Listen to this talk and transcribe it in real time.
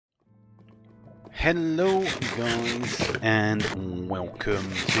Hello guys, and welcome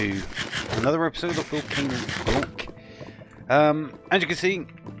to another episode of Volcano Block. As you can see,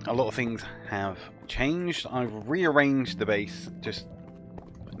 a lot of things have changed. I've rearranged the base, just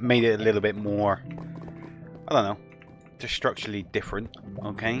made it a little bit more, I don't know, just structurally different.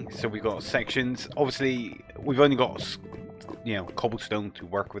 Okay, so we've got sections. Obviously, we've only got, you know, cobblestone to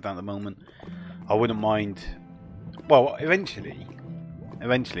work with at the moment. I wouldn't mind, well, eventually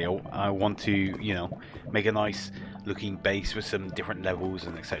I want to, you know, make a nice looking base with some different levels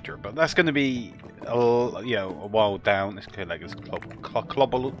and etc. But that's going to be, you know, a while down. It's kind of like it's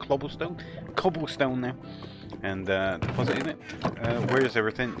cobblestone now, and deposit in it. Where's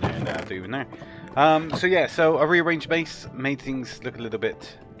everything? Yeah, not even there. So yeah, so I rearranged base, made things look a little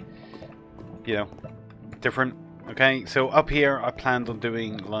bit, you know, different. Okay, so up here I planned on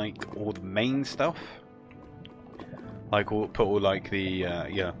doing like all the main stuff. Like we'll put all like the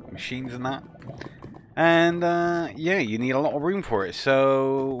yeah, machines and that, and yeah, you need a lot of room for it.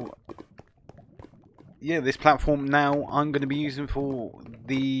 So yeah, this platform now I'm going to be using for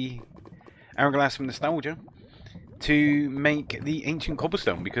the Hourglass of Nostalgia to make the ancient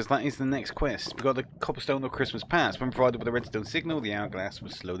cobblestone, because that is the next quest. We've got the cobblestone of Christmas past. When provided with a redstone signal, the hourglass will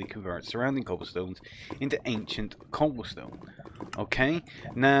slowly convert surrounding cobblestones into ancient cobblestone. Okay,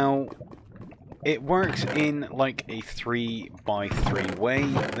 now it works in like a 3x3 way.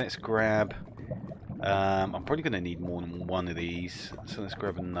 Let's grab, I'm probably going to need more than one of these, so let's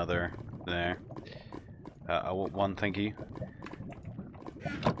grab another there. I want one, thank you.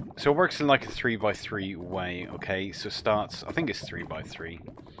 So it works in like a 3x3 way. Okay, so starts, I think it's 3x3.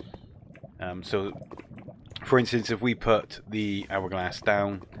 So for instance, if we put the hourglass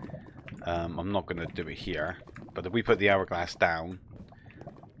down, I'm not going to do it here, but if we put the hourglass down,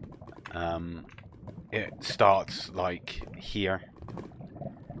 it starts like here,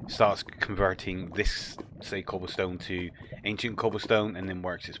 starts converting this, say, cobblestone to ancient cobblestone, and then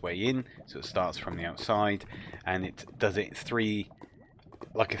works its way in. So it starts from the outside, and it does it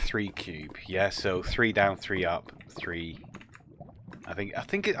like a 3 cube. Yeah, so 3 down, 3 up, 3. I think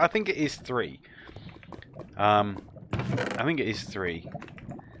it is 3. I think it is 3.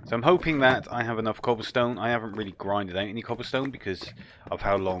 So I'm hoping that I have enough cobblestone. I haven't really grinded out any cobblestone because of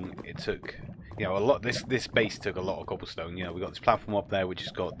how long it took. You know, a lot. This base took a lot of cobblestone. You know, we got this platform up there which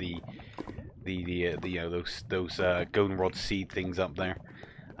has got the you know, those goldenrod seed things up there.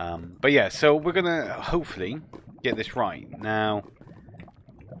 But yeah, so we're gonna hopefully get this right. Now,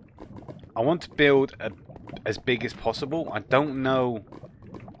 I want to build as big as possible. I don't know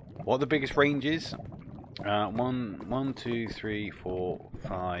what the biggest range is. 1, 2, 3, 4,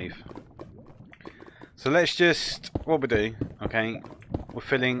 5. So let's just, what we do, okay, we're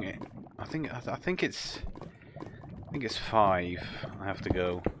filling it. I think it's 5. I have to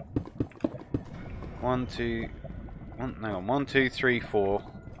go 1, 2, 1, 2, 3, 4,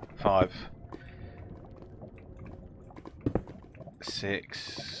 5,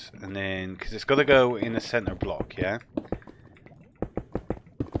 6, and then because it's got to go in the center block, yeah,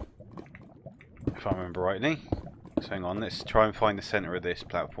 if I remember rightly. So hang on, let's try and find the center of this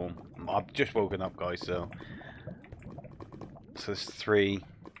platform. I've just woken up, guys, so there's 3.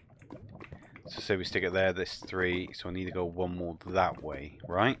 So say we stick it there, there's 3, so I need to go one more that way,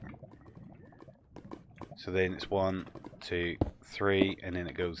 right? So then it's 1, 2, 3, and then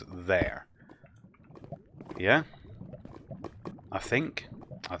it goes there. Yeah? I think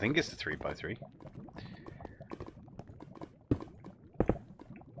it's the 3x3.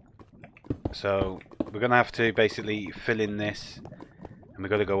 So we're going to have to basically fill in this, and we've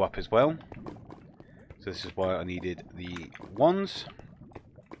got to go up as well. So this is why I needed the wands,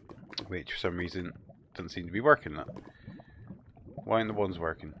 which for some reason doesn't seem to be working. That. Why aren't the wands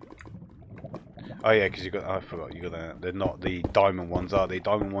working? Oh yeah, because you got, I forgot, you got they're not the diamond ones, are they?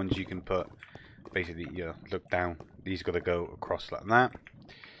 Diamond ones you can put, basically, you know, look down. These got to go across like that.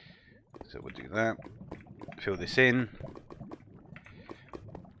 So we'll do that. Fill this in.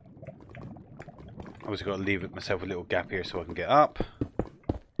 Obviously got to leave myself a little gap here so I can get up.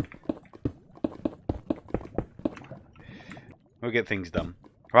 We'll get things done.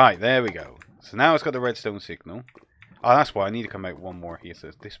 Right, there we go. So now it's got the redstone signal. Oh, that's why I need to come out one more here. So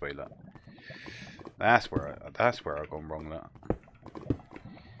it's this way, look. That's where I've gone wrong, look.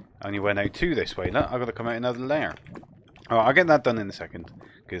 I only went out 2 this way, look. I've got to come out another layer. Alright, I'll get that done in a second,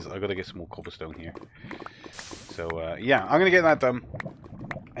 because I've got to get some more cobblestone here. So, yeah, I'm going to get that done.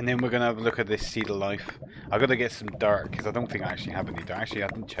 And then we're going to have a look at this Seed of Life. I've got to get some dirt, because I don't think I actually have any dirt. Actually, I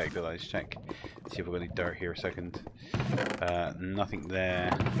haven't checked it. Let's check. See if we've got any dirt here a second. Nothing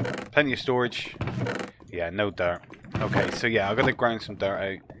there. Plenty of storage. Yeah, no dirt. Okay, so yeah, I've got to grind some dirt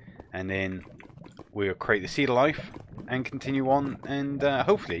out. And then we'll create the Seed of Life and continue on, and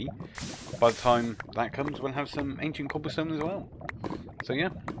hopefully by the time that comes we'll have some ancient cobblestone as well. So yeah.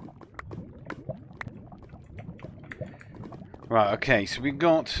 Right, okay, so we've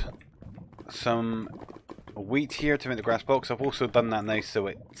got some wheat here to make the grass blocks. I've also done that now, so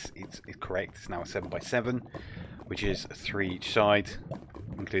it's correct. It's now a 7x7, which is 3 each side,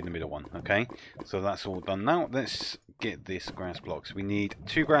 including the middle one. Okay, so that's all done now. Let's get this grass blocks. We need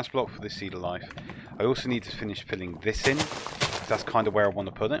 2 grass blocks for the Seed of Life. I also need to finish filling this in, because that's kind of where I want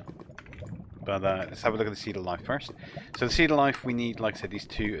to put it. But let's have a look at the Seed of Life first. So the Seed of Life, we need, like I said, these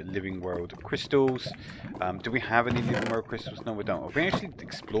 2 living world crystals. Do we have any living world crystals? No, we don't. Have we actually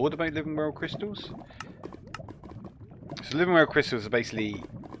explored about living world crystals? So living world crystals are basically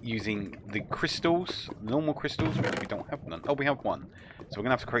using the crystals, normal crystals, which we don't have none. Oh, we have one. So we're going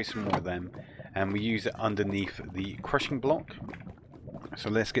to have to create some more of them. And we use it underneath the crushing block. So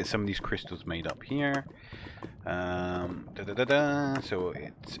let's get some of these crystals made up here. So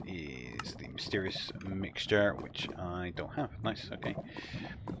it is the mysterious mixture, which I don't have. Nice, okay.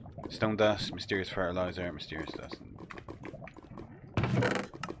 Stone dust, mysterious fertilizer, mysterious dust.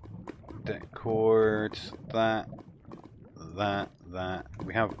 Deck cords, that.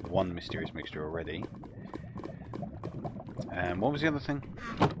 We have one mysterious mixture already. And what was the other thing?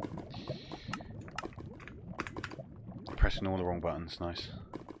 Pressing all the wrong buttons, nice.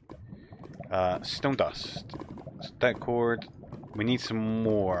 Stone dust. Deck cord. We need some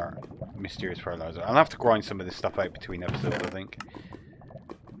more mysterious fertilizer. I'll have to grind some of this stuff out between episodes, I think.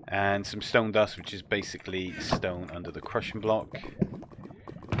 And some stone dust, which is basically stone under the crushing block,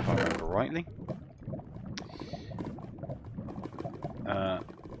 if I remember rightly.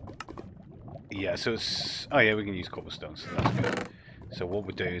 Yeah, so it's... Oh yeah, we can use cobblestone, so that's good. So what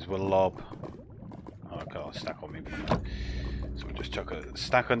we'll do is we'll lob... Oh, I've got a stack on me. So we'll just chuck a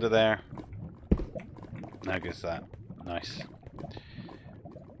stack under there. How good is that? Nice.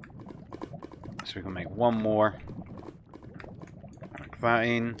 So we can make one more. Pack that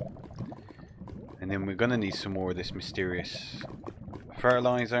in. And then we're going to need some more of this mysterious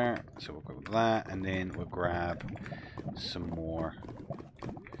fertilizer. So we'll go with that, and then we'll grab some more...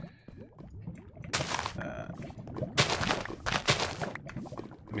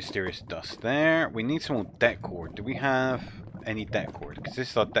 mysterious dust there. We need some more deck cord. Do we have any deck cord? Because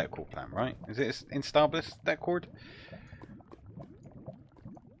this is our deck cord plan, right? Is it in Starbliss deck cord?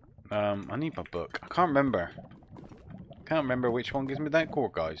 I need my book. I can't remember. Can't remember which one gives me deck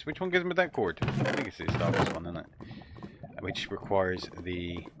cord, guys. Which one gives me deck cord? I think it's the Starbliss one, isn't it? Which requires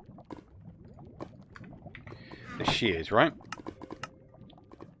the shears, right?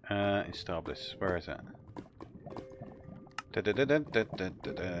 In Starbliss. Where is it? Starbliss.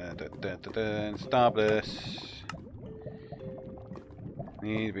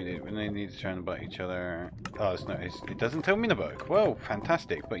 We need to turn about each other. Oh, it's not. It doesn't tell me in the book. Well,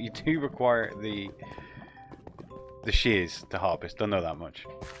 fantastic. But you do require the shears to harvest. Don't know that much.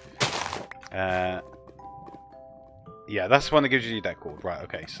 Yeah, that's the one that gives you that cord. Right.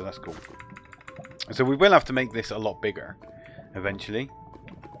 Okay. So that's cool. So we will have to make this a lot bigger eventually.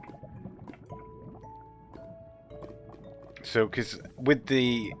 So, because with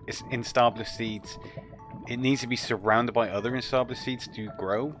the Instabliss seeds, it needs to be surrounded by other Instabliss seeds to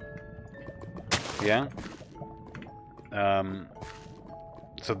grow. Yeah.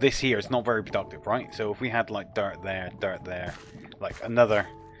 So this here is not very productive, right? So if we had like dirt there, like another,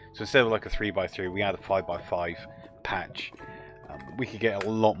 so instead of like a 3x3, we had a 5x5 patch. We could get a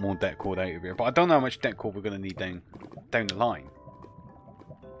lot more deck cord out of here, but I don't know how much deck cord we're going to need down the line.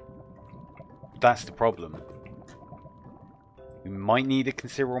 That's the problem. We might need a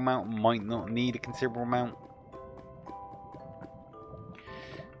considerable amount, might not need a considerable amount.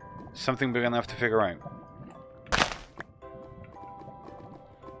 Something we're going to have to figure out.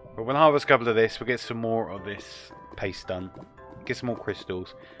 But we'll harvest a couple of this, we'll get some more of this paste done. Get some more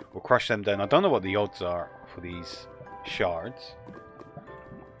crystals, we'll crush them down. I don't know what the odds are for these shards.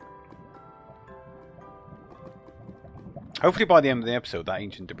 Hopefully by the end of the episode that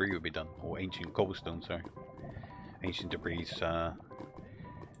ancient debris will be done. Or ancient cobblestone, sorry. Ancient debris, yeah.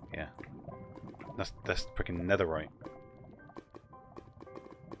 That's freaking netherite.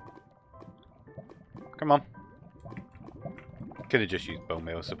 Come on. Could have just used bone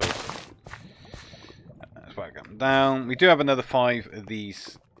meal, I suppose. That's why I got them down. We do have another 5 of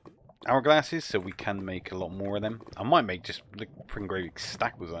these hourglasses, so we can make a lot more of them. I might make just the freaking great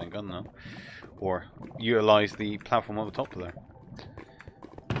stack with that, I don't know. Or utilise the platform on the top of there.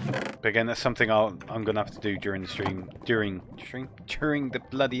 But again, that's something I'm going to have to do during the stream. During the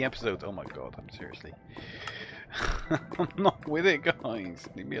bloody episode. Oh my god, seriously. I'm not with it, guys.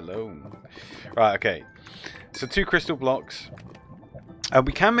 Leave me alone. Right, okay. So 2 crystal blocks.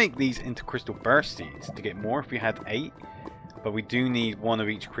 We can make these into crystal burst seeds to get more if we had 8. But we do need 1 of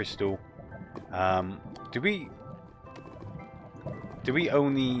each crystal. Do we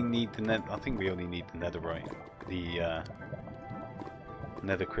only need the nether? I think we only need the netherite. The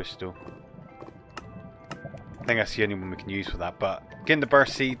nether crystal. I think that's the only one we can use for that. But getting the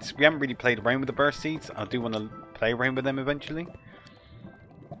burst seeds, we haven't really played around with the burst seeds. I do want to play around with them eventually.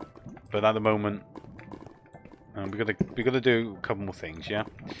 But at the moment, we gotta do a couple more things, yeah.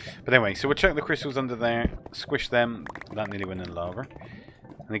 But anyway, so we'll chuck the crystals under there, squish them. That nearly went in lava,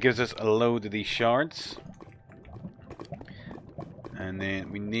 and it gives us a load of these shards. And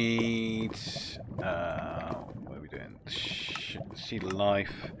then we need what are we doing? Seed of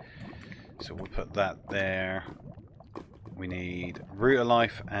life. So we'll put that there. We need root of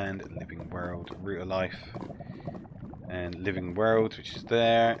life and living world. Root of life and living world, which is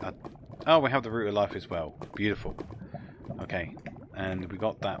there. Oh, we have the root of life as well. Beautiful. Okay, and we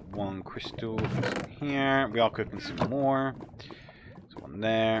got that 1 crystal here. We are cooking some more. There's 1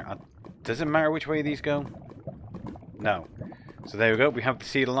 there. Does it matter which way these go? No. So there we go. We have the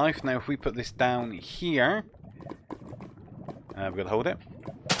seed of life. Now, if we put this down here, we've got to hold it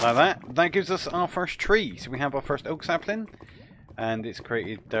like that. That gives us our first tree. So we have our first oak sapling, and it's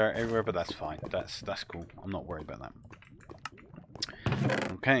created dirt everywhere. But that's fine. That's cool. I'm not worried about that.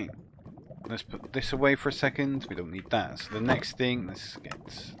 Okay. Let's put this away for a second. We don't need that. So the next thing, let's get...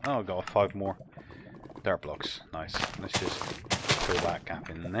 Oh, I've got 5 more dirt blocks. Nice. Let's just fill that gap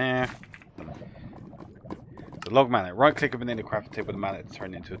in there. The log mallet. Right click within the crafting table with the mallet to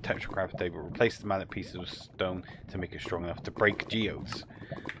turn it into a texture crafting table. Replace the mallet pieces with stone to make it strong enough to break geodes.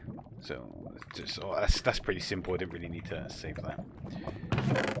 So that's pretty simple. I didn't really need to save that.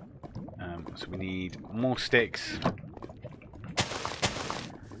 So we need more sticks.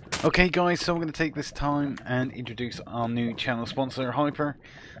 Okay guys, so we're going to take this time and introduce our new channel sponsor, Hyper.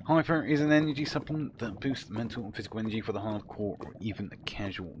 Hyper is an energy supplement that boosts mental and physical energy for the hardcore or even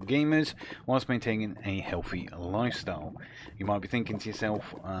casual gamers, whilst maintaining a healthy lifestyle. You might be thinking to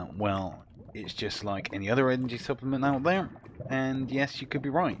yourself, well, it's just like any other energy supplement out there, and yes, you could be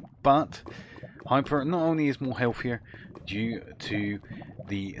right, but Hyper not only is more healthier due to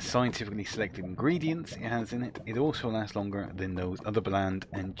the scientifically selected ingredients it has in it, it also lasts longer than those other bland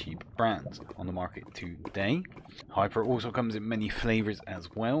and cheap brands on the market today. Hyper also comes in many flavours as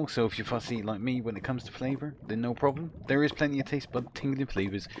well, so if you're fussy like me when it comes to flavour, then no problem. There is plenty of taste bud tingling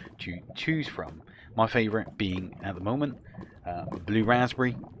flavours to choose from. My favourite being, at the moment, blue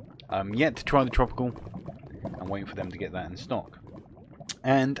raspberry. I'm yet to try the tropical. I'm waiting for them to get that in stock.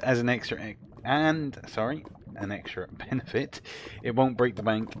 And as an extra benefit, it won't break the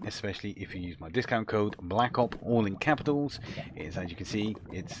bank, especially if you use my discount code BLACKOP, all in capitals. It's, as you can see,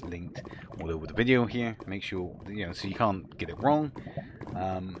 it's linked all over the video here. Make sure, so you can't get it wrong,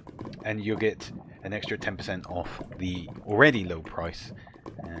 and you'll get an extra 10% off the already low price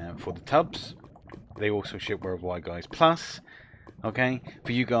for the tubs. They also ship worldwide, guys. Plus, okay,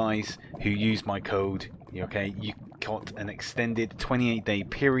 for you guys who use my code, okay, you got an extended 28-day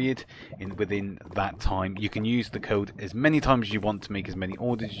period. Within that time, you can use the code as many times as you want to make as many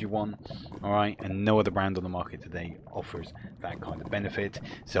orders as you want. Alright, and no other brand on the market today offers that kind of benefit,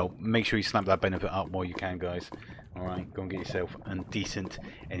 so make sure you snap that benefit up while you can, guys. Alright, go and get yourself a decent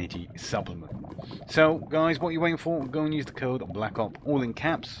energy supplement. So guys, what are you waiting for? Go and use the code BLACKOP, all in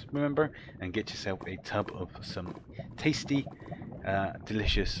caps, remember, and get yourself a tub of some tasty,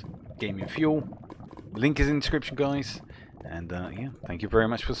 delicious gaming fuel. Link is in the description, guys, and yeah, thank you very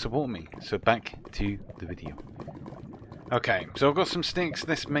much for supporting me. So back to the video. Okay, so I've got some sticks.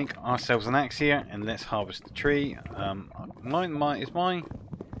 Let's make ourselves an axe here, and let's harvest the tree.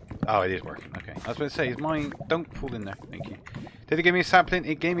 Oh, it is working. Okay, I was going to say, is mine... Don't fall in there. Thank you. Did it give me a sapling?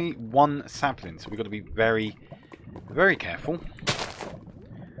 It gave me 1 sapling, so we've got to be very, very careful.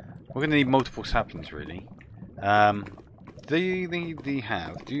 We're going to need multiple saplings, really. They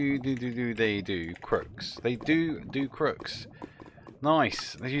do crooks. They do crooks.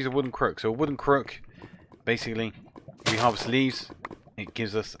 Nice. Let's use a wooden crook. So a wooden crook, basically, we harvest leaves. It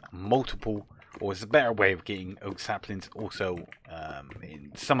gives us multiple, or it's a better way of getting oak saplings. Also,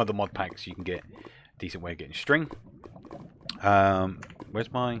 in some of the mod packs, you can get a decent way of getting string.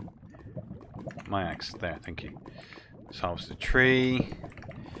 Where's my axe? There, thank you. Let's harvest a tree.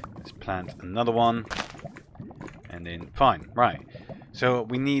 Let's plant another one. And then, fine, right. So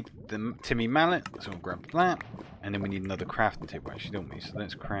we need the Timmy mallet, so we'll grab that. And then we need another crafting table, actually, don't we? So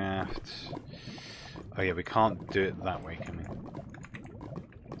let's craft... Oh yeah, we can't do it that way, can we?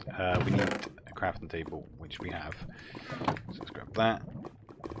 We need a crafting table with which we have. So let's grab that.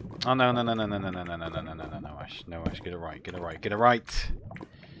 Oh no, no, no, no, no, no, no, no, no, no, no, no, no, Ash. No, Ash, get it right, get it right, get it right.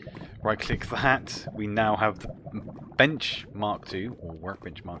 Right click that. We now have the bench Mark II, or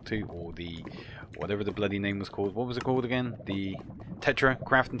workbench Mark II, or the whatever the bloody name was called. What was it called again? The Tetra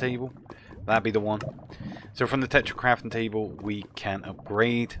crafting table. That'd be the one. So from the Tetra crafting table, we can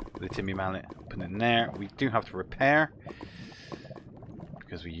upgrade the Timmy mallet. Put it in there. We do have to repair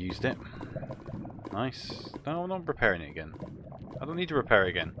because we used it. Nice. No, I'm not repairing it again. I don't need to repair it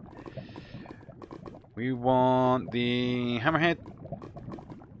again. We want the hammerhead.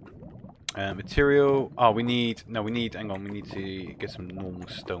 Material. Oh, we need. No, we need. Hang on. We need to get some normal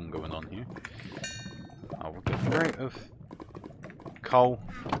stone going on here. Oh, we'll get rid of coal.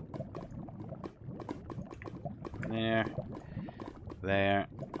 There. There.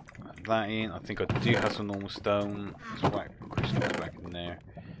 That in. I think I do have some normal stone. Let's whack crystals back in there.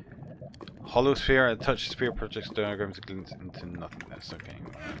 Hollow sphere. A touch sphere projects diagrams glint into nothingness. Okay.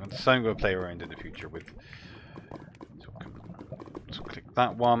 So I'm going to play around in the future with. So click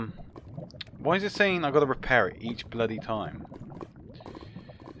that one. Why is it saying I've got to repair it each bloody time?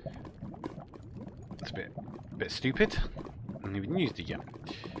 It's a bit stupid. I haven't even used it yet.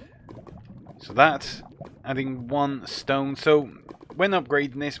 So that's adding 1 stone. So when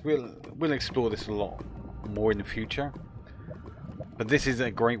upgrading this, we'll explore this a lot more in the future. But this is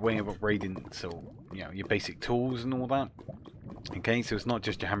a great way of upgrading. So you know your basic tools and all that. Okay, so it's not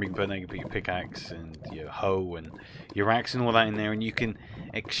just your hammering burner. You can put your pickaxe and your hoe and your axe and all that in there, and you can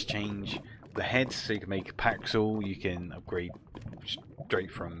exchange the heads, so you can make a paxel, you can upgrade straight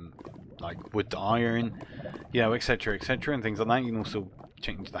from like wood to iron, you know, etc, etc, and things like that. You can also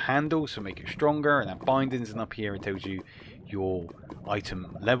change the handle, so make it stronger, and that bindings, and up here it tells you your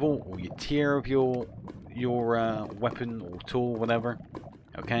item level or your tier of your weapon or tool, whatever.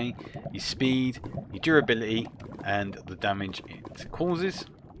 Okay, your speed, your durability, and the damage it causes,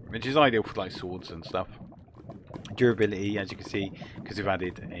 which is ideal for like swords and stuff. Durability, as you can see, because we've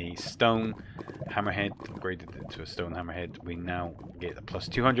added a stone hammerhead, upgraded it to a stone hammerhead, we now get a plus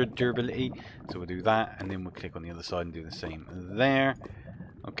 200 durability. So we'll do that, and then we'll click on the other side and do the same there.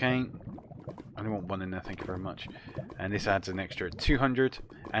 Okay, I only want 1 in there, thank you very much. And this adds an extra 200,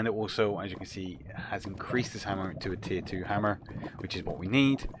 and it also, as you can see, has increased this hammer to a tier 2 hammer, which is what we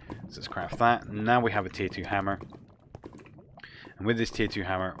need. So let's craft that. Now we have a tier 2 hammer. And with this tier 2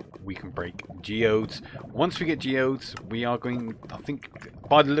 hammer, we can break geodes. Once we get geodes, we are going, I think,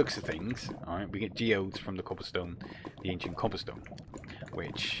 by the looks of things, alright, we get geodes from the cobblestone, the ancient cobblestone.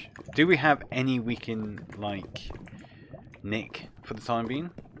 Which, do we have any we can, like, nick for the time being?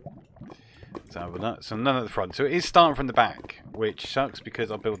 Let's have a look. So none at the front. So it is starting from the back, which sucks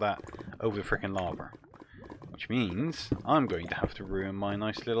because I built that over the freaking lava. Which means I'm going to have to ruin my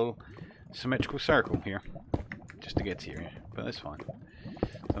nice little symmetrical circle here. Just to get to here, but that's fine.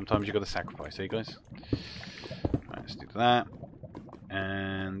 Sometimes you got to sacrifice, eh, guys? Right, let's do that,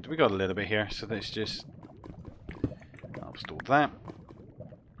 and we got a little bit here, so let's just I'll store that,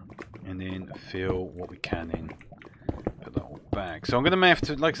 and then fill what we can in. Put that all back. So I'm gonna have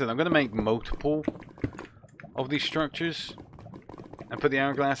to, like I said, I'm gonna make multiple of these structures and put the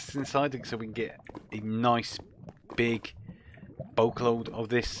hourglasses inside, so we can get a nice big bulk load of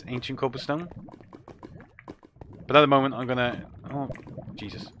this ancient cobblestone. But at the moment, I'm gonna. Oh,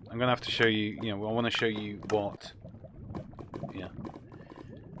 Jesus! I'm gonna have to show you. You know, I want to show you what. Yeah.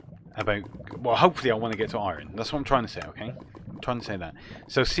 About. Well, hopefully, I want to get to iron. That's what I'm trying to say. Okay. I'm trying to say that.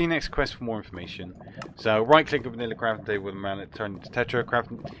 So, see next quest for more information. So, right-click the vanilla crafting table with a mallet, turn it to Tetra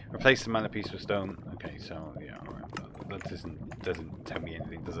crafting, replace the mallet piece with stone. Okay. So, yeah. All right. That doesn't tell me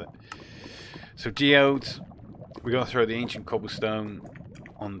anything, does it? So, geodes. We gotta throw the ancient cobblestone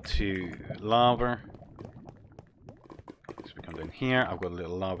onto lava. So we come down here, I've got a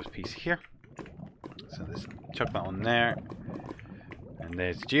little lava piece here. So let's chuck that on there. And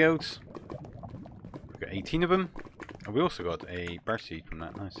there's geodes. We've got 18 of them. And we also got a burst seed from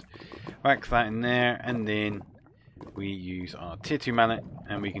that, nice. Whack that in there, and then we use our tier 2 mallet,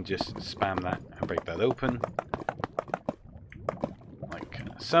 and we can just spam that and break that open. Like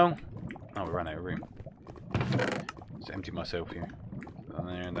so. Oh, we ran out of room. Just empty myself here. That in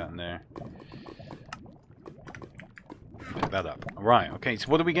there, and that in there. Pick that up. Right, okay, so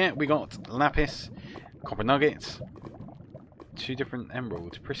what do we get? We got lapis, copper nuggets, 2 different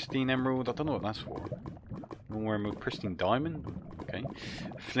emeralds. Pristine emerald, I don't know what that's for. More emerald, pristine diamond. Okay.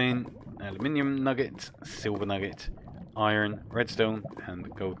 Flint, aluminium nugget, silver nugget, iron, redstone,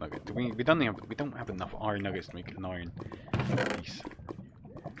 and gold nugget. We don't have enough iron nuggets to make an iron piece.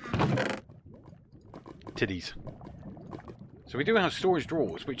 Titties. So we do have storage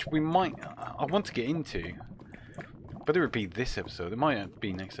drawers, which we might. I want to get into. Whether it be this episode, it might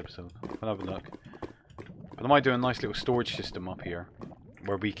be next episode. I'll have a look. But I might do a nice little storage system up here,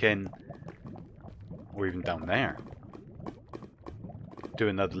 where we can, or even down there, do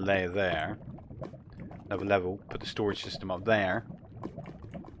another layer there, another level, put the storage system up there.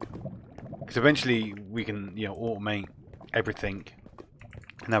 Because eventually we can, you know, automate everything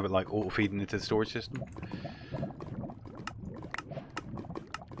and have it like auto feeding into the storage system.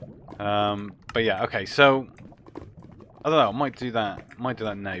 But yeah, okay, so I don't know, I might do that.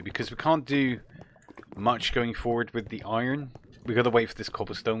 Now because we can't do much going forward with the iron. We gotta wait for this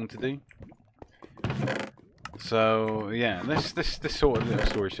cobblestone to do. So yeah, let's sort of little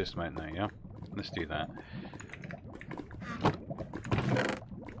storage system out now, yeah? Let's do that.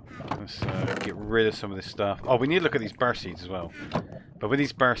 Let's get rid of some of this stuff. Oh, we need to look at these burst seeds as well. But with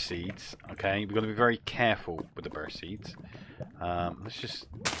these burst seeds, okay, we've got to be very careful with the burst seeds. Let's just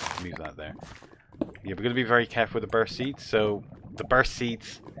move that there. Yeah, we're going to be very careful with the burst seeds. So the burst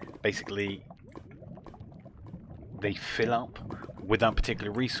seeds, basically, they fill up with that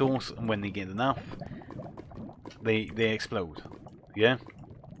particular resource, and when they get enough, they explode. Yeah,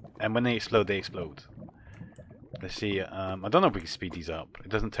 and when they explode, they explode. Let's see. I don't know if we can speed these up. It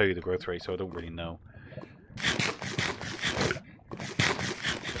doesn't tell you the growth rate, so I don't really know.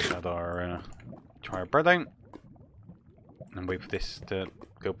 Add our try our bread out and wait for this to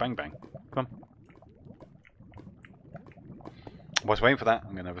go bang bang. Come on. Whilst waiting for that,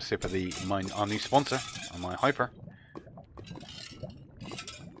 I'm gonna have a sip of our new sponsor on my hyper.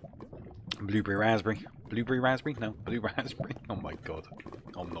 Blueberry raspberry. Blueberry raspberry? No, blue raspberry. Oh my god,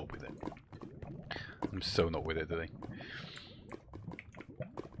 I'm not with it. I'm so not with it today.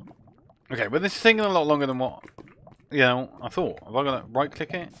 Okay, but this is taking a lot longer than what, you know, I thought. Have I got to right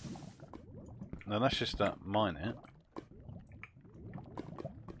click it? No, that's just mine it.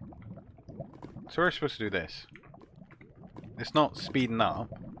 So we're supposed to do this. It's not speeding up.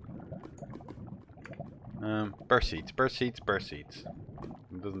 Burst seeds, burst seeds, burst seeds.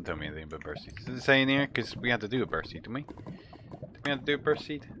 It doesn't tell me anything about burst seeds. Does it say in here? Because we had to do a burst seed, didn't we? Did we have to do a burst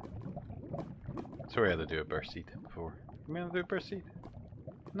seed? Sorry, I had to do a burst seed before. Did we have to do a burst seed?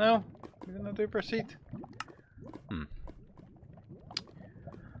 No? We didn't have to do a burst seed?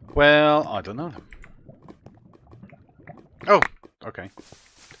 Well, I don't know. Oh, okay.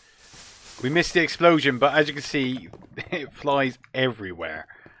 We missed the explosion, but as you can see, it flies everywhere.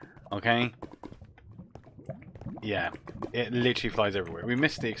 Okay? Yeah, it literally flies everywhere. We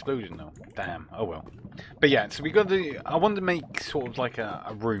missed the explosion though. Damn. Oh well. But yeah, so we got to. I wanted to make sort of like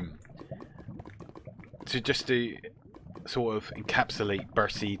a room to just to sort of encapsulate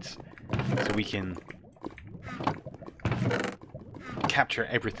burst seeds, so we can capture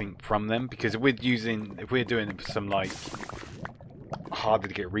everything from them. Because if we're doing it for some like harder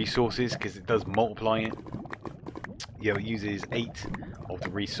to get resources, because it does multiply it. You know, it uses 8 of the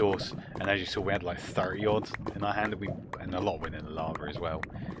resource, and as you saw, we had like 30 odd in our hand, and a lot went in the lava as well.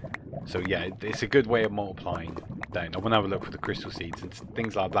 So yeah, it's a good way of multiplying down. I want to have a look for the crystal seeds and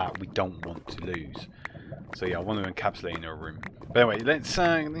things like that we don't want to lose. So yeah, I want to encapsulate in our room. But anyway,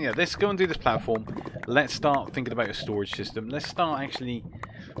 let's go and do this platform. Let's start thinking about a storage system. Let's start actually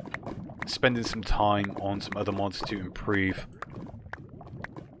spending some time on some other mods to improve.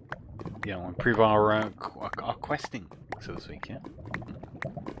 Yeah, improve our questing, so to speak, yeah.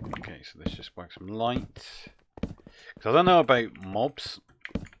 Okay, so let's just work some light. Because I don't know about mobs.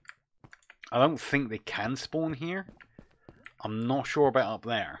 I don't think they can spawn here. I'm not sure about up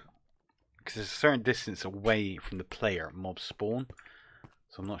there. Because there's a certain distance away from the player mobs spawn.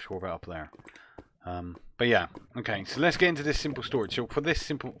 So I'm not sure about up there. But yeah, okay, so let's get into this simple storage. So for this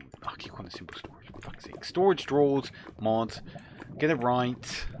simple... I keep calling it simple storage, for fuck's sake. Storage drawers mod. Get it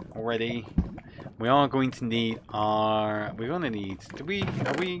right already. We are going to need our... We're going to need... Are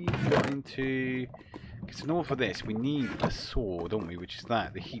we going to... Because in order for this, we need a saw, don't we? Which is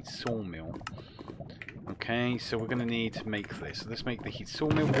that, the heat sawmill. Okay, so we're going to need to make this. So let's make the heat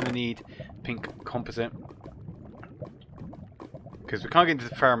sawmill. We're going to need pink composite. Because we can't get into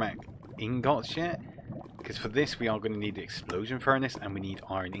the ferromac ingots yet. Because for this, we are going to need the explosion furnace, and we need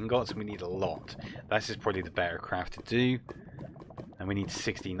iron ingots, and we need a lot. That's just probably the better craft to do. And we need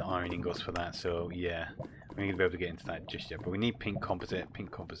 16 iron ingots for that, so yeah. We're not going to be able to get into that just yet. But we need pink composite.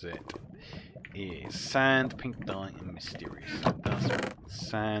 Pink composite is sand, pink dye, and mysterious dust.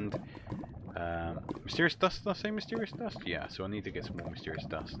 Sand. Mysterious dust, did I say mysterious dust? Yeah, so I need to get some more mysterious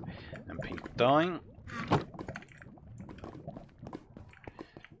dust. And pink dye.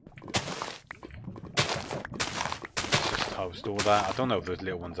 Just harvest all that. I don't know if those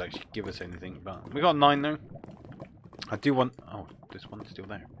little ones actually give us anything, but we got 9 now. I do want... Oh, this one's still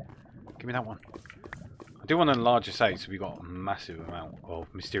there. Give me that one. I do want to enlarge this out so we got a massive amount of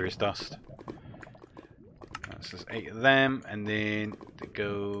mysterious dust. So there's 8 of them, and then it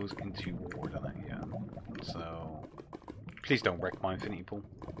goes into war, doesn't it? Yeah. So please don't wreck my infinity pool.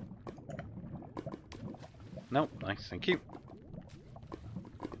 Nope, nice, thank you.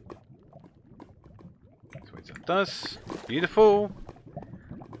 That's what it does. Beautiful.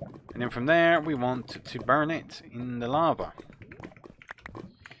 And then from there we want to burn it in the lava.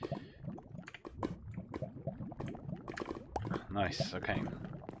 Nice, okay.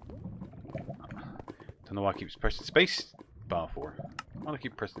 Don't know why I keep pressing space bar for. I want to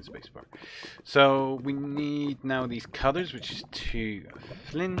keep pressing space bar. So we need now these cutters, which is 2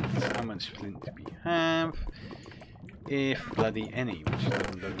 flint. How much flint do we have? If bloody any, which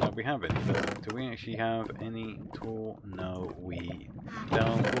doesn't look like we have any. Do we actually have any at all? No, we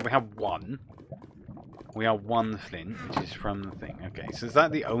don't. Well, we have 1. We have 1 flint, which is from the thing. Okay, so is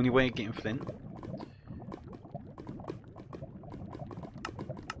that the only way of getting flint?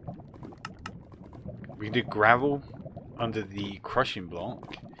 We can do gravel under the crushing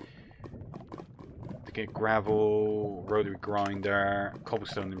block. To get gravel, rotary grinder,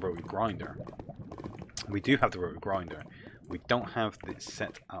 cobblestone and rotary grinder. We do have the rotary grinder. We don't have this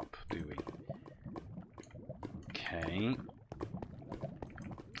set up, do we? Okay.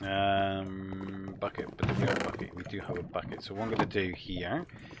 Bucket, but do we have a bucket? We do have a bucket. So what I'm going to do here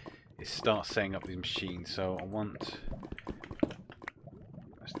is start setting up these machines. So I want...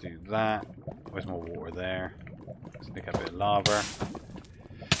 Let's do that. Where's my water there? Let's pick up a bit of lava.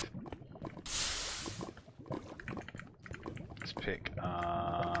 Let's pick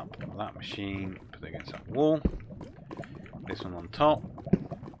up that machine, put it against that wall. This one on top.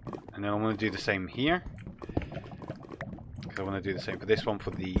 And then I want to do the same here. Because I want to do the same for this one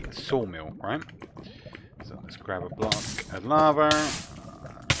for the sawmill, right? So let's grab a block of lava. And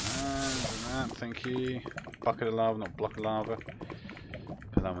that, thank you. Bucket of lava, not block of lava.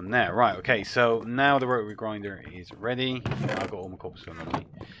 Put that one there. Right, okay, so now the rotary grinder is ready. I've got all my cobblestone on me.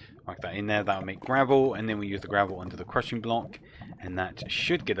 Mark that in there, that'll make gravel, and then we use the gravel under the crushing block, and that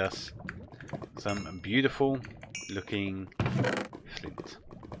should get us some beautiful looking flint.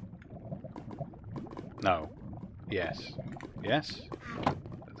 No. Yes. Yes? Is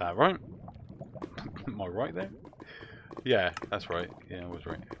that right? Am I right there? Yeah, that's right. Yeah, I was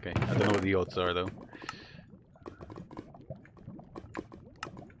right. Okay, I don't know what the odds are though.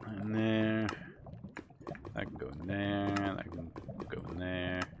 In there. That can go in there. That can go in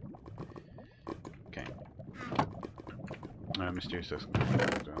there. Okay. Mysterious dust.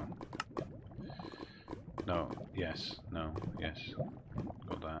 No. Yes. No. Yes.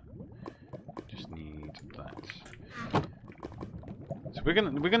 Got that. Just need that. So we're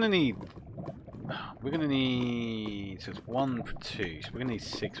gonna need. So it's 1 for 2. So we're gonna need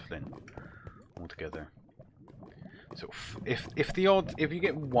 6 flint altogether. So if you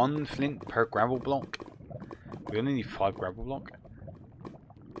get 1 flint per gravel block, we only need 5 gravel block.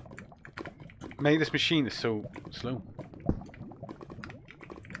 Maybe this machine is so slow.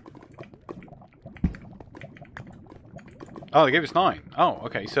 Oh, they gave us 9. Oh,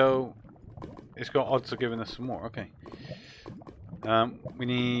 okay. So it's got odds of giving us some more. Okay. We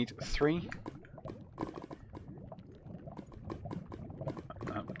need 3.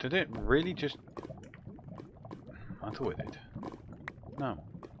 Did it really just? I thought it did. No.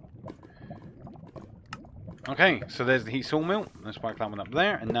 Okay, so there's the heat sawmill. Let's whack that one up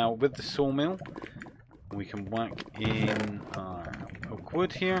there. And now with the sawmill, we can whack in our oak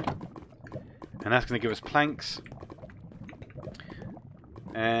wood here. And that's going to give us planks.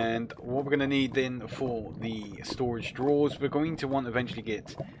 And what we're going to need then for the storage drawers, we're going to want to eventually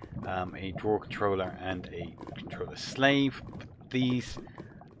get a drawer controller and a controller slave. These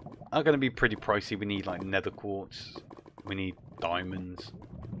are going to be pretty pricey. We need like nether quartz, we need diamonds,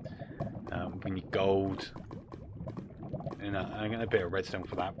 we need gold, and a bit of redstone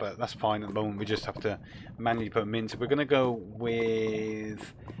for that, but that's fine at the moment. We just have to manually put them in. So we're going to go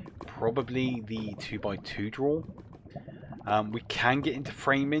with probably the 2x2 drawer. We can get into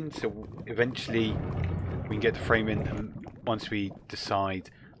framing, so eventually we can get the framing once we decide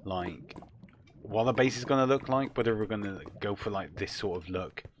like what the base is going to look like, whether we're going to go for like this sort of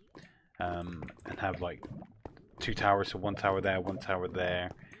look and have like 2 towers, so 1 tower there, 1 tower there,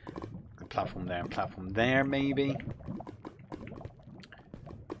 a platform there, and platform there maybe.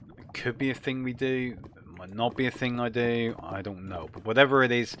 It could be a thing we do, it might not be a thing I do, I don't know, but whatever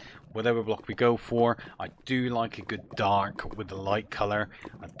it is, whatever block we go for, I do like a good dark with the light color.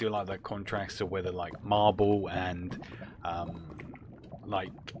 I do like that contrast, so whether like marble and like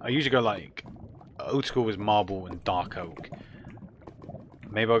I usually go like old school was marble and dark oak.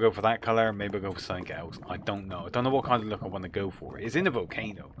 Maybe I'll go for that color. Maybe I'll go for something else. I don't know. I don't know what kind of look I want to go for. It's in a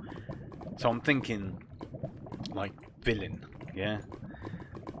volcano, so I'm thinking like villain. Yeah,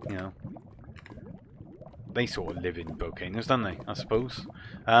 you know, they sort of live in volcanoes, don't they? I suppose.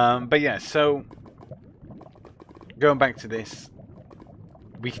 But yeah, so going back to this,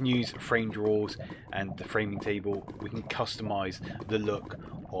 we can use frame drawers and the framing table. We can customize the look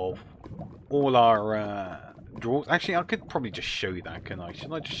of all our drawers. Actually, I could probably just show you that, can I?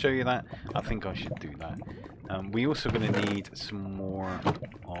 Should I just show you that? I think I should do that. We also going to need some more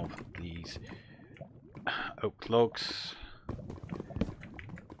of these oak logs.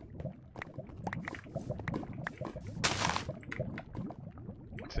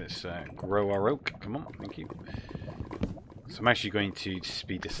 Let's grow our oak. Come on, thank you. So I'm actually going to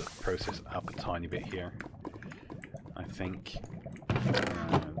speed this process up a tiny bit here. I think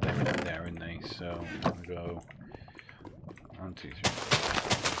they're in there, aren't they? So I'll go 1, 2, 3.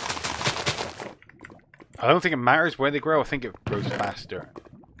 I don't think it matters where they grow. I think it grows faster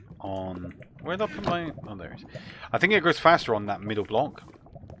on. Where did I put my? Oh, there it is. I think it grows faster on that middle block,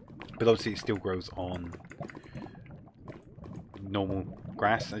 but obviously it still grows on normal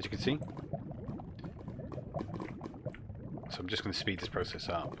grass, as you can see. So I'm just going to speed this process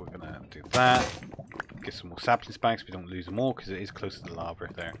up. We're going to do that. Get some more saplings back so we don't lose them all, because it is close to the lava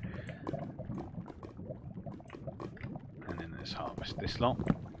there. And then let's harvest this lot.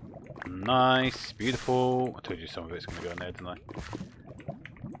 Nice, beautiful. I told you some of it's going to go in there, didn't I?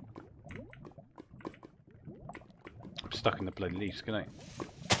 I'm stuck in the bloody leaves, can I?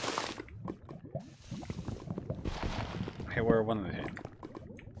 Okay, where are one of them here?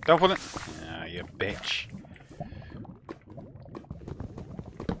 Don't pull it! Ah, you bitch.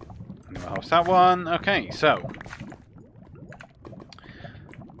 And then we'll harvest that one. Okay, so.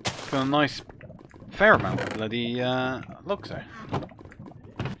 Got a nice fair amount of bloody logs there.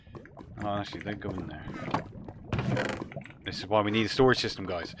 Oh, actually, they go in there. This is why we need a storage system,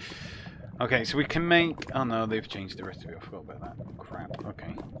 guys. Okay, so we can make... Oh no, they've changed the recipe. I forgot about that. Crap.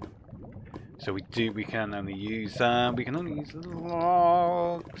 Okay. So we can only use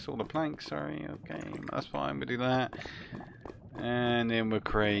logs, or the planks, sorry. Okay, that's fine. We'll do that. And then we'll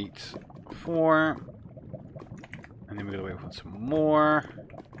create 4. And then we're going to wait for some more.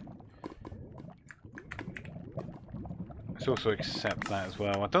 Let's also accept that as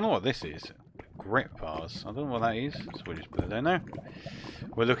well. I don't know what this is. Grit vase. I don't know what that is. So we'll just put it in there.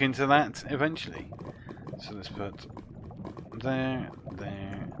 We'll look into that eventually. So let's put there,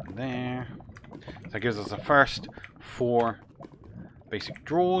 there, there. So that gives us the first 4 basic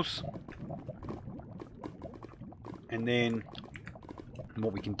drawers. And then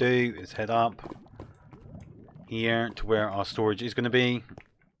what we can do is head up here to where our storage is going to be.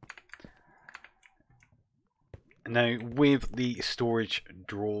 Now with the storage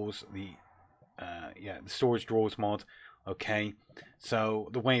drawers, the storage drawers mod, okay, so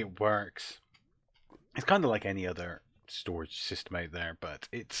the way it works, it's kind of like any other storage system out there, but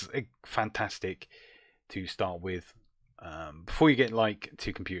it's fantastic to start with. Before you get like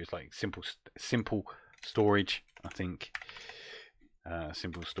 2 computers, like simple storage, I think.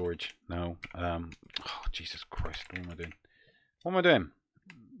 Simple storage. No. Oh Jesus Christ! What am I doing? What am I doing?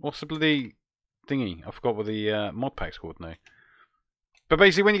 What's the bloody thingy? I forgot what the mod pack's called now. But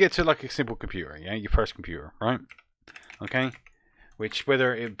basically, when you get to like a simple computer, yeah, your first computer, right? Okay, which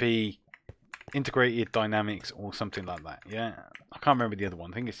whether it be integrated dynamics or something like that, yeah. I can't remember the other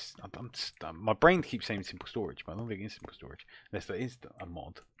one. I think it's my brain keeps saying simple storage, but I don't think it's simple storage. Unless there is a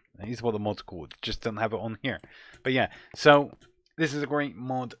mod. That is what the mod's called. Just don't have it on here. But yeah, so this is a great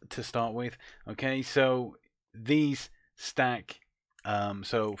mod to start with. Okay, so these stack.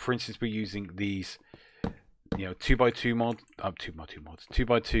 So for instance, we're using these, 2x2 mods,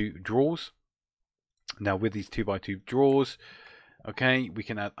 2x2 drawers. Now with these 2x2 drawers, okay, we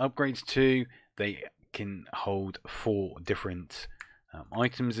can add upgrades to. They can hold 4 different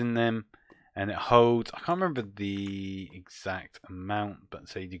items in them, and it holds, I can't remember the exact amount, but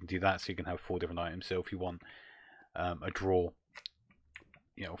say you can do that, so you can have 4 different items. So if you want a drawer,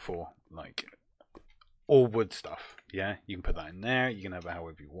 for like all wood stuff, yeah, you can put that in there. You can have it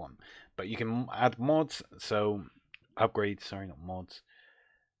however you want, but you can add mods. So upgrades, sorry, not mods.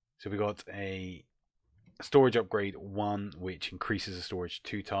 So we got a storage upgrade 1, which increases the storage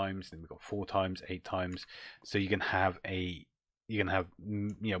 2 times. Then we've got 4 times, 8 times. So you can have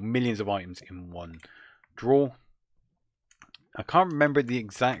millions of items in one drawer. I can't remember the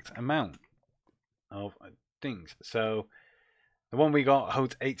exact amount of things. So the one we got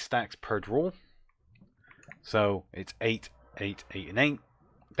holds 8 stacks per drawer. So it's 8, 8, 8, and 8.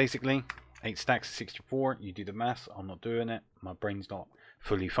 Basically, 8 stacks is 64. You do the maths. I'm not doing it. My brain's not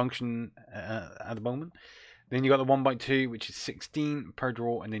fully function at the moment. Then you got the 1x2, which is 16 per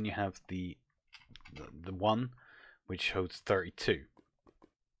draw, and then you have the one, which holds 32.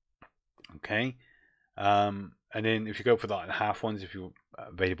 Okay, and then if you go for like the half ones, if you're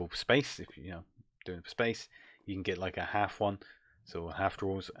available for space, if you know doing it for space, you can get like a half one, so half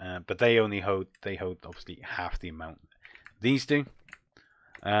draws. But they hold obviously half the amount these do.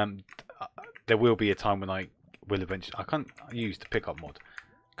 There will be a time when I will eventually. I can't use the pickup mod.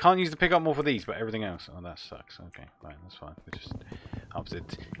 Can't use the pickup mod for these, but everything else. Oh, that sucks. Okay, right, that's fine. We just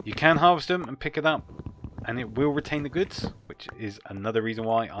harvest. You can harvest them and pick it up, and it will retain the goods, which is another reason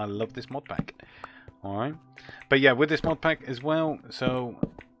why I love this mod pack. All right, but yeah, with this mod pack as well. So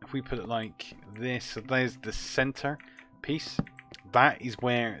if we put it like this, so there's the center piece. That is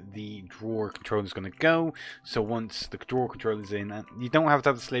where the drawer controller is going to go. So once the drawer controller is in, and you don't have to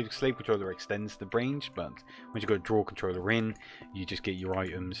have the slave controller extends the range, but once you got a drawer controller in, you just get your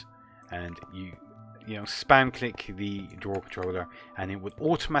items, and you know spam click the drawer controller, and it would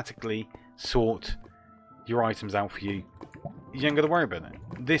automatically sort your items out for you. You ain't got to worry about it.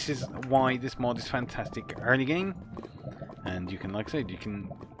 This is why this mod is fantastic early game, and you can, like I said, you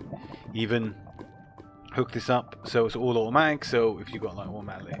can even hook this up so it's all automatic. So if you've got like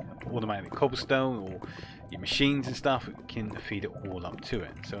automatic cobblestone or your machines and stuff, it can feed it all up to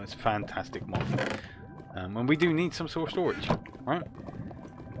it. So it's a fantastic mod. And we do need some sort of storage, right?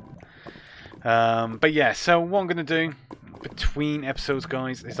 But yeah, so what I'm going to do between episodes,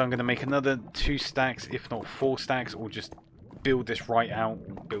 guys, is I'm going to make another 2 stacks, if not 4 stacks, or just build this right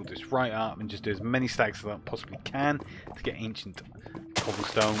out, build this right up, and just do as many stacks as I possibly can to get ancient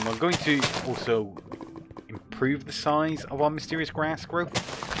cobblestone. I'm going to also improve the size of our mysterious grass growth,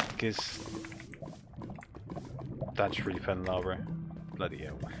 because that just really fell in lava. Bloody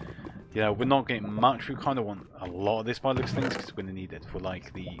hell. Yeah, we're not getting much. We kind of want a lot of this by the looks of things, because we're going to need it for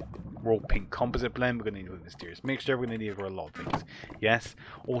like the raw pink composite blend. We're going to need it for the mysterious mixture. We're going to need it for a lot of things. Yes.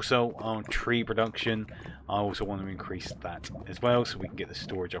 Also on tree production, I also want to increase that as well, so we can get the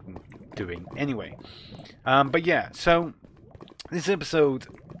storage up and doing anyway. But yeah, so this episode,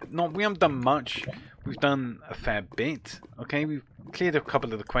 we haven't done much. We've done a fair bit. Okay, we've cleared a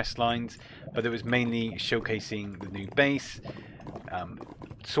couple of the quest lines, but it was mainly showcasing the new base,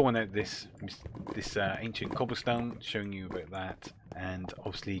 sorting out this ancient cobblestone, showing you about that, and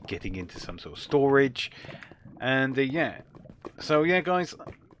obviously getting into some sort of storage. And yeah, so yeah, guys,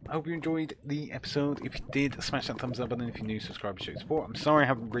 I hope you enjoyed the episode. If you did, smash that thumbs up button. If you're new, subscribe and show your support. I'm sorry I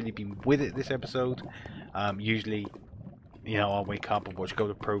haven't really been with it this episode. Usually, you know, I'll wake up and watch go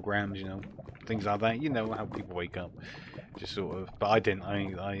to programs, you know, things like that. You know how people wake up, just sort of. But I didn't.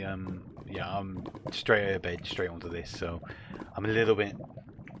 Yeah, I'm straight out of bed, straight onto this. So I'm a little bit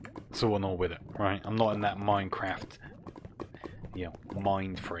sort of annoyed with it, right? I'm not in that Minecraft, you know,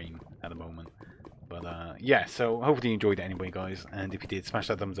 mind frame at the moment. But yeah, so hopefully you enjoyed it anyway, guys. And if you did, smash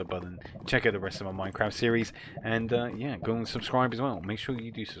that thumbs up button. Check out the rest of my Minecraft series, and yeah, go and subscribe as well. Make sure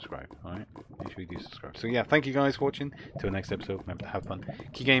you do subscribe. All right, make sure you do subscribe. So yeah, thank you guys for watching. Till the next episode, remember to have fun,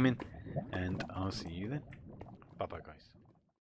 keep gaming, and I'll see you then. Bye bye, guys.